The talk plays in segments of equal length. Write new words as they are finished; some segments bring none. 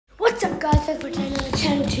guys, welcome to another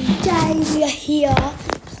channel. Today we are here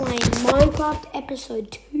playing Minecraft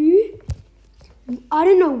episode 2. I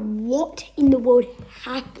don't know what in the world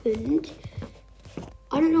happened.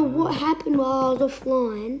 I don't know what happened while I was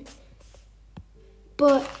offline.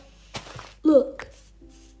 But look,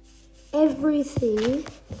 everything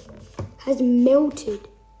has melted.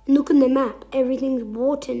 And look on the map, everything's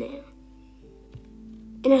water now.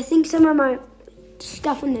 And I think some of my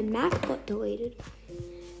stuff on the map got deleted.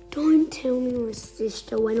 Don't tell me my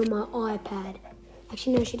sister went on my iPad.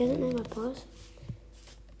 Actually, no, she doesn't know my password.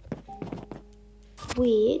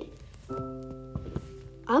 Weird.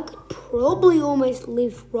 I could probably almost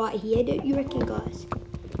live right here, don't you reckon, guys?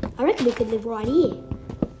 I reckon we could live right here.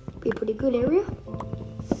 Be a pretty good area.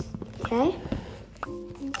 Okay.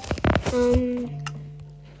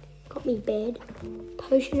 Got me bed.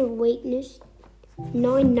 Potion of weakness.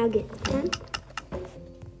 9 nuggets.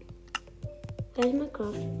 Where's my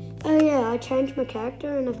craft? Oh yeah, I changed my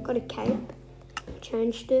character and I've got a cape.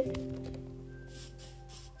 Changed it.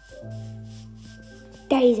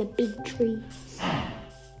 That is a big tree.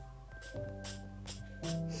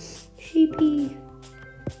 Sheepy.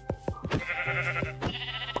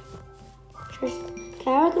 Okay,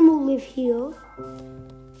 I reckon we'll live here.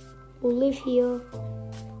 We'll live here.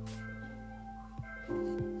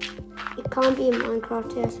 It can't be a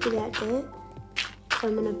Minecraft house without dirt. So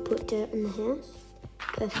I'm gonna put dirt in the house.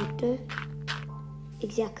 Perfecto.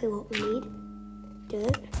 Exactly what we need.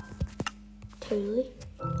 Dirt. Totally.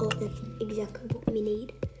 Oh, that's exactly what we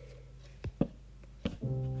need.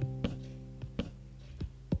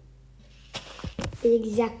 We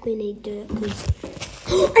exactly need dirt because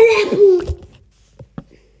an apple!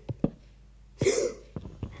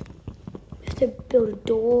 We have to build a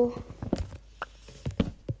door.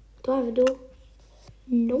 Do I have a door?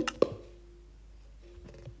 Nope.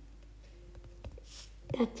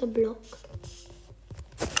 That's a block.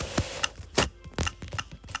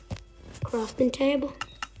 Crafting table.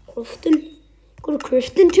 Crafting. Got a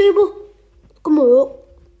crafting table. Come on.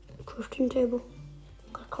 Crafting table.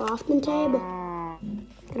 Got a crafting table.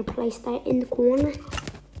 Gonna place that in the corner.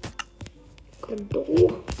 Got a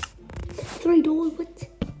door. 3 doors. What?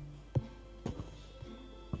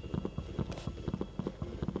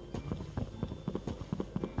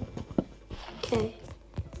 Okay.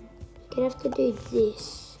 Gonna have to do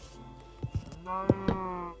this.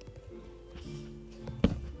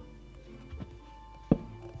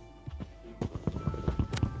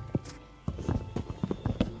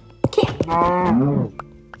 Okay.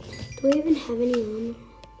 Do we even have any armor?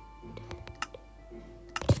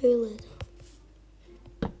 2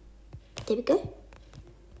 leather. There we go.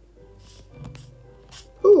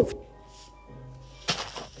 Ooh.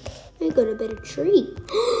 We got a better tree.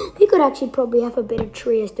 We could actually probably have a better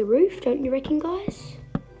tree as the roof, don't you reckon, guys?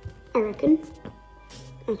 I reckon.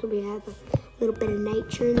 I could probably have a little bit of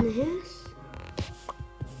nature in the house.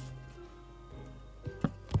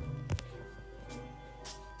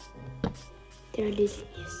 Did I do this?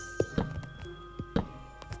 Yes.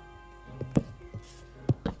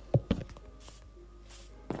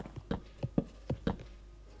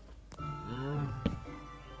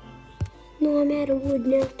 No, I'm out of wood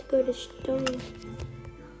now to go to stone.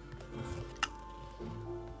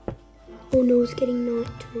 Oh no, it's getting night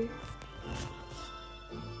time.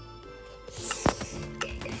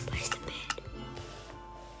 Okay, go place the bed.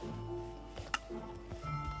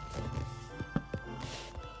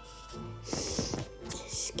 This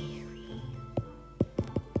is scary.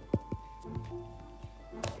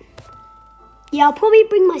 Yeah, I'll probably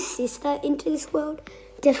bring my sister into this world.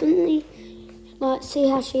 Definitely. Like, see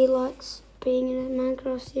how she likes being in a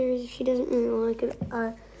Minecraft series. If she doesn't really like it,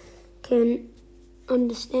 I can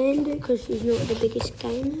understand it because she's not the biggest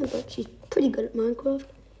gamer, but she's pretty good at Minecraft.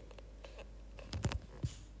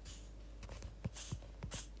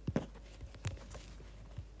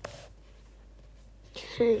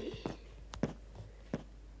 Okay.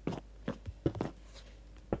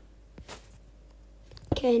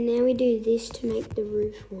 Okay, now we do this to make the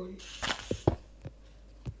roof one.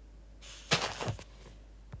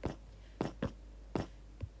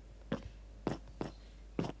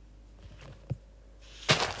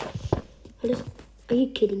 Are you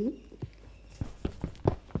kidding me?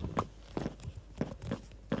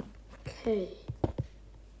 Okay.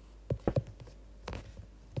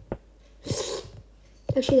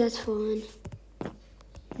 Actually, that's fine.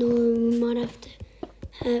 No, we might have to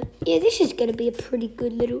have... Yeah, this is going to be a pretty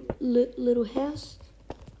good little house.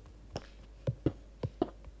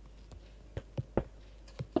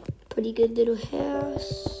 Pretty good little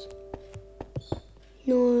house.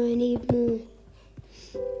 No, I need more.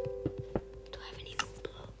 Do I have any more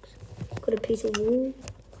blocks? put a piece of wool.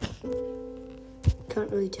 Can't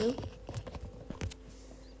really tell.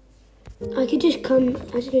 I can just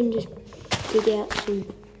dig out some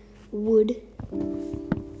wood.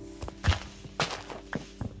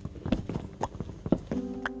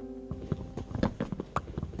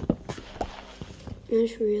 I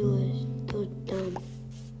just realised I was dumb.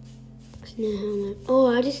 Cause now how am I?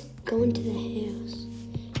 Oh, I just go into the house.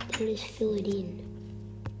 Then I just fill it in.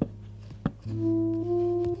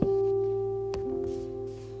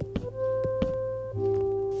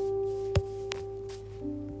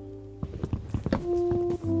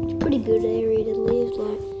 It's a pretty good area to live,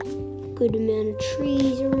 like good amount of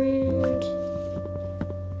trees around.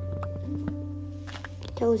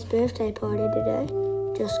 Tella's birthday party today.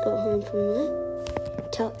 Just got home from that.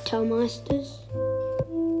 Tellmeisters.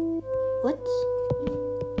 What?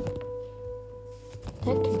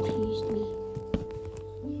 That confused me.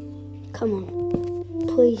 Come on.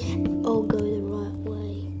 Please, I'll go the right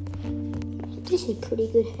way. This is a pretty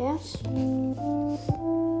good house.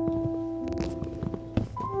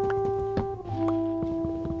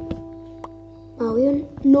 Are we on?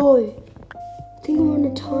 No. I think we're on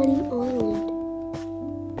a tiny island.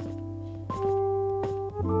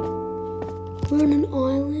 We're on an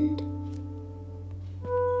island.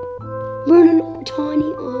 We're on a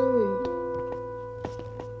tiny island.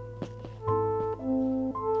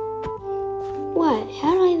 What?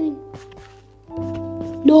 How do I even...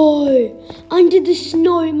 No! Under the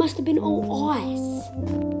snow, it must have been all ice.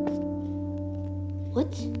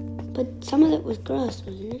 What? But some of it was grass,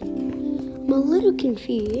 wasn't it? I'm a little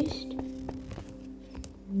confused.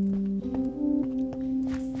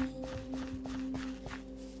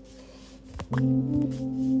 There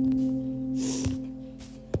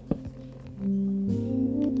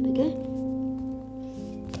we go.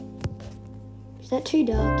 Is that too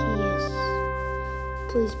dark? Yes.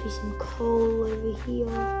 Please be some coal over here.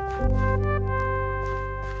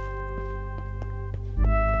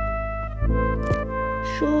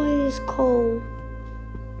 Surely there's coal.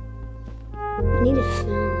 I need a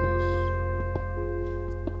furnace.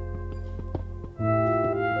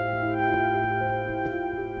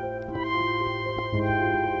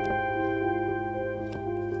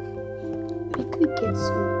 We could get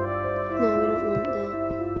some. No, we don't want that.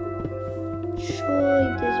 Surely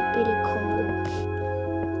there's a bit of coal.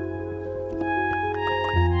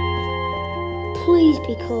 Please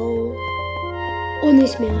be coal. On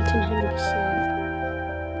this mountain, 100%.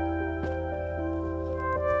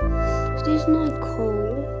 If there's no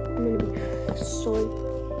coal, I'm gonna be so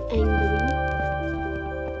angry.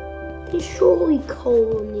 There's surely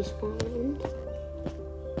coal on this island.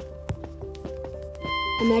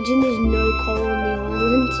 Imagine there's no coal on the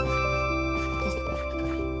island.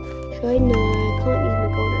 Should I? No, I can't use my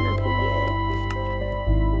golden apple yet.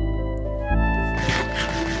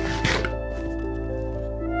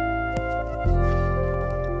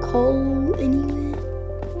 Coal anywhere?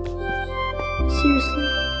 Seriously?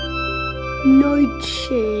 No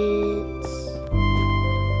chance.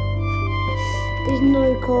 There's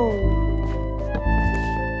no coal.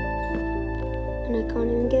 And I can't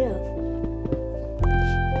even get up.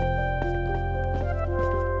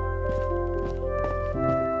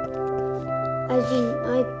 As in,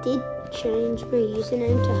 I did change my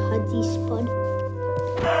username to Hudzy Spud.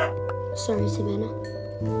 Sorry, Savannah.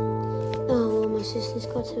 Oh, well, my sister's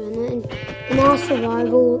got Savannah. And in our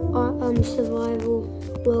survival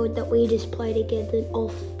world that we just play together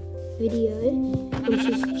off video,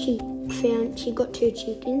 and she got 2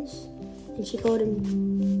 chickens, and she called them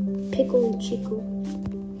Pickle and Chickle.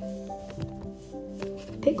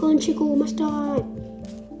 Pickle and Chickle must die.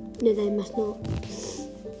 No, they must not.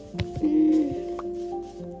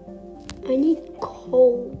 I need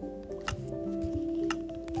coal.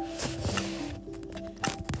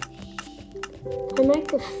 I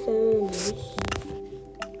make a furnace.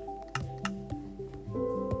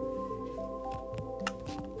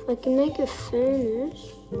 If I can make a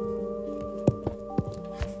furnace,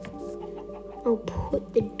 I'll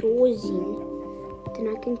put the doors in. Then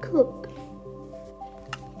I can cook.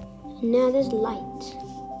 And now there's light. I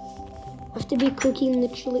have to be cooking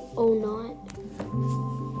literally all night.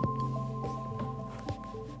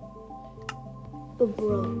 Oh,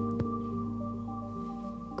 bro.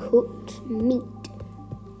 Cooked meat.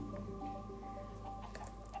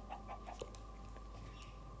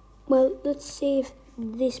 Well, let's see if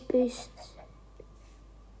this boosts.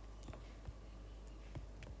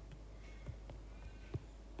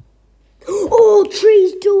 Oh,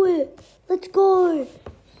 trees do it! Let's go!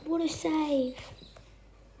 What a save.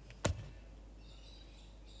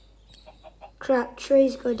 Crap,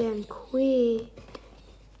 trees go down quick.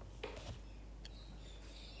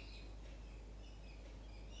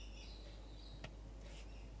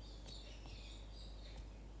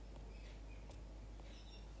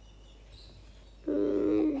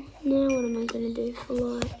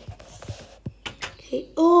 polite. Okay.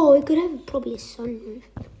 Oh, it could have probably a sunroof.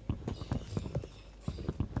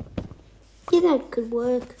 Yeah, that could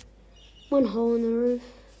work. One hole in the roof.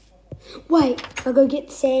 Wait, I'll go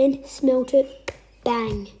get sand, smelt it,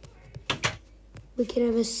 bang. We can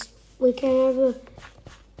have a. Okay,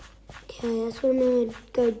 that's what I'm gonna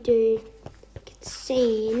go do. Get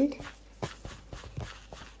sand.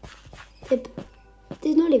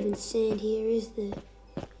 There's not even sand here, is there?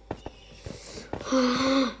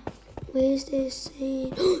 Where's this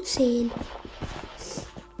sand? Sand.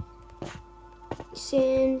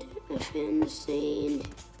 Sand. I found the sand.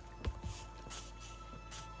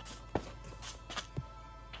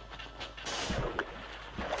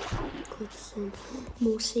 Got some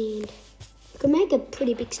more sand. Could make a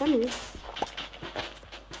pretty big sunroof.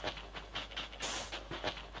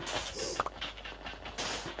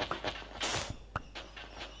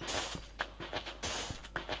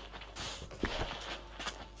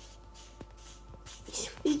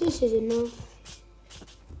 This is enough.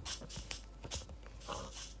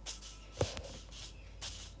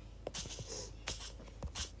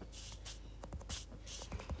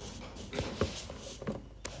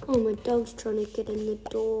 Oh, my dog's trying to get in the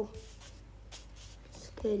door.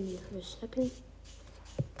 Scared me for a second.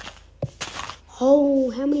 Oh,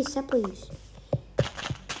 how many saplings?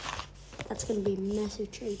 That's going to be a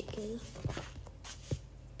massive tree together.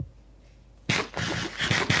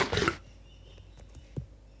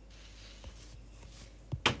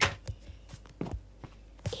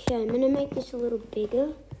 Okay, I'm going to make this a little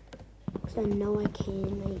bigger. Because I know I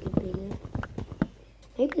can make it bigger.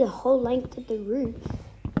 Maybe the whole length of the roof.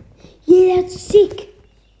 Yeah, that's sick.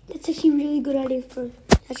 That's actually a really good idea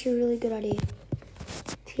that's a really good idea.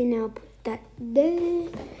 Okay, now put that there.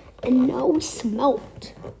 And now we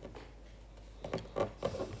smelt.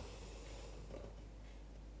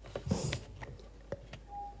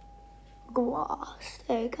 Glass.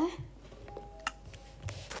 There you go.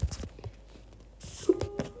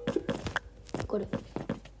 Got it.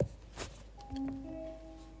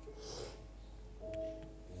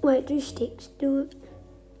 Wait, do sticks do it?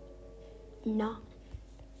 No.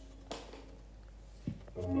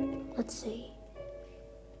 Let's see.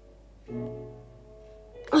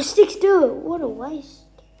 Oh, sticks do it. What a waste.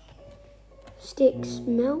 Sticks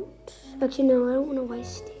melt. Actually, no, I don't want to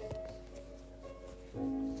waste sticks.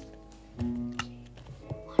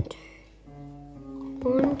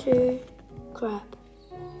 1, 2. Crap.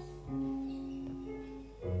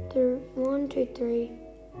 1, 2, 3.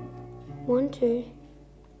 1, 2.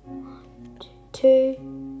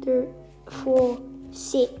 2, 3, 4,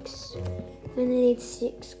 6. And I need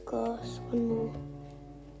 6 glass. One more.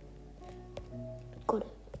 Got it.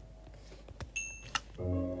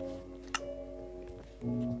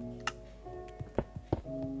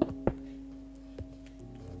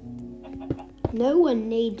 No one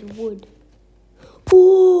needs wood.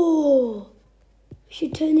 Oh! We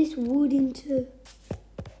should turn this wood into...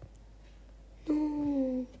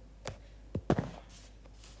 No.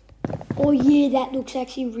 Oh yeah, that looks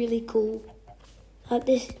actually really cool. Like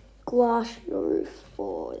this glass roof.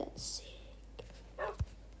 Oh, that's sick.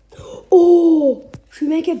 Oh! Should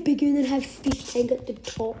we make it bigger and then have fish tank at the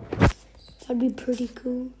top? That'd be pretty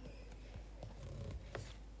cool.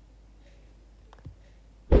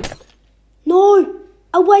 No!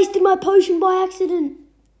 I wasted my potion by accident.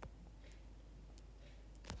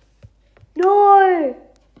 No! I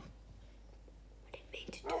didn't mean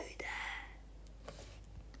to do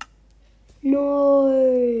that. No!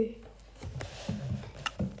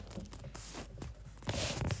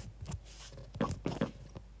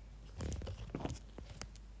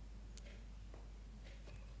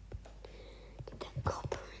 Get that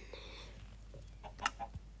copper in there.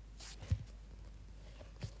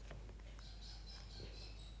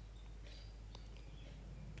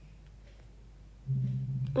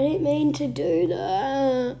 I didn't mean to do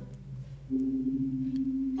that.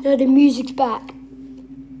 No, the music's back.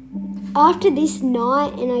 After this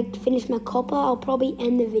night and I finish my copper, I'll probably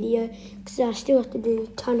end the video because I still have to do a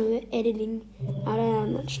ton of editing. I don't have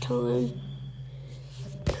much time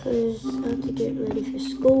because I have to get ready for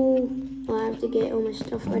school. I have to get all my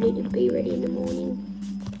stuff ready to be ready in the morning.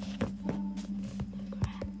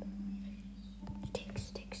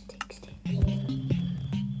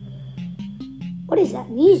 What is that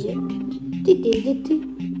music?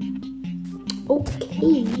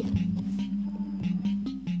 Okay.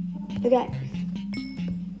 Okay.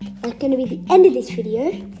 That's going to be the end of this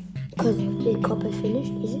video. Because the copper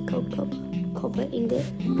finished. Is it called copper? Copper ingot.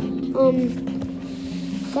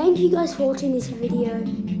 Thank you guys for watching this video.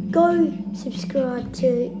 go subscribe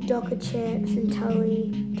to Docker Chaps and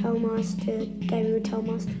Tollmaster, Gamer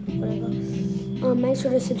Tollmaster, whatever. Make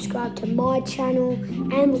sure to subscribe to my channel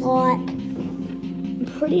and like. I'm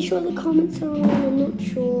pretty sure the comments are on, I'm not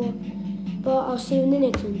sure. But I'll see you in the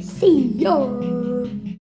next one. See ya!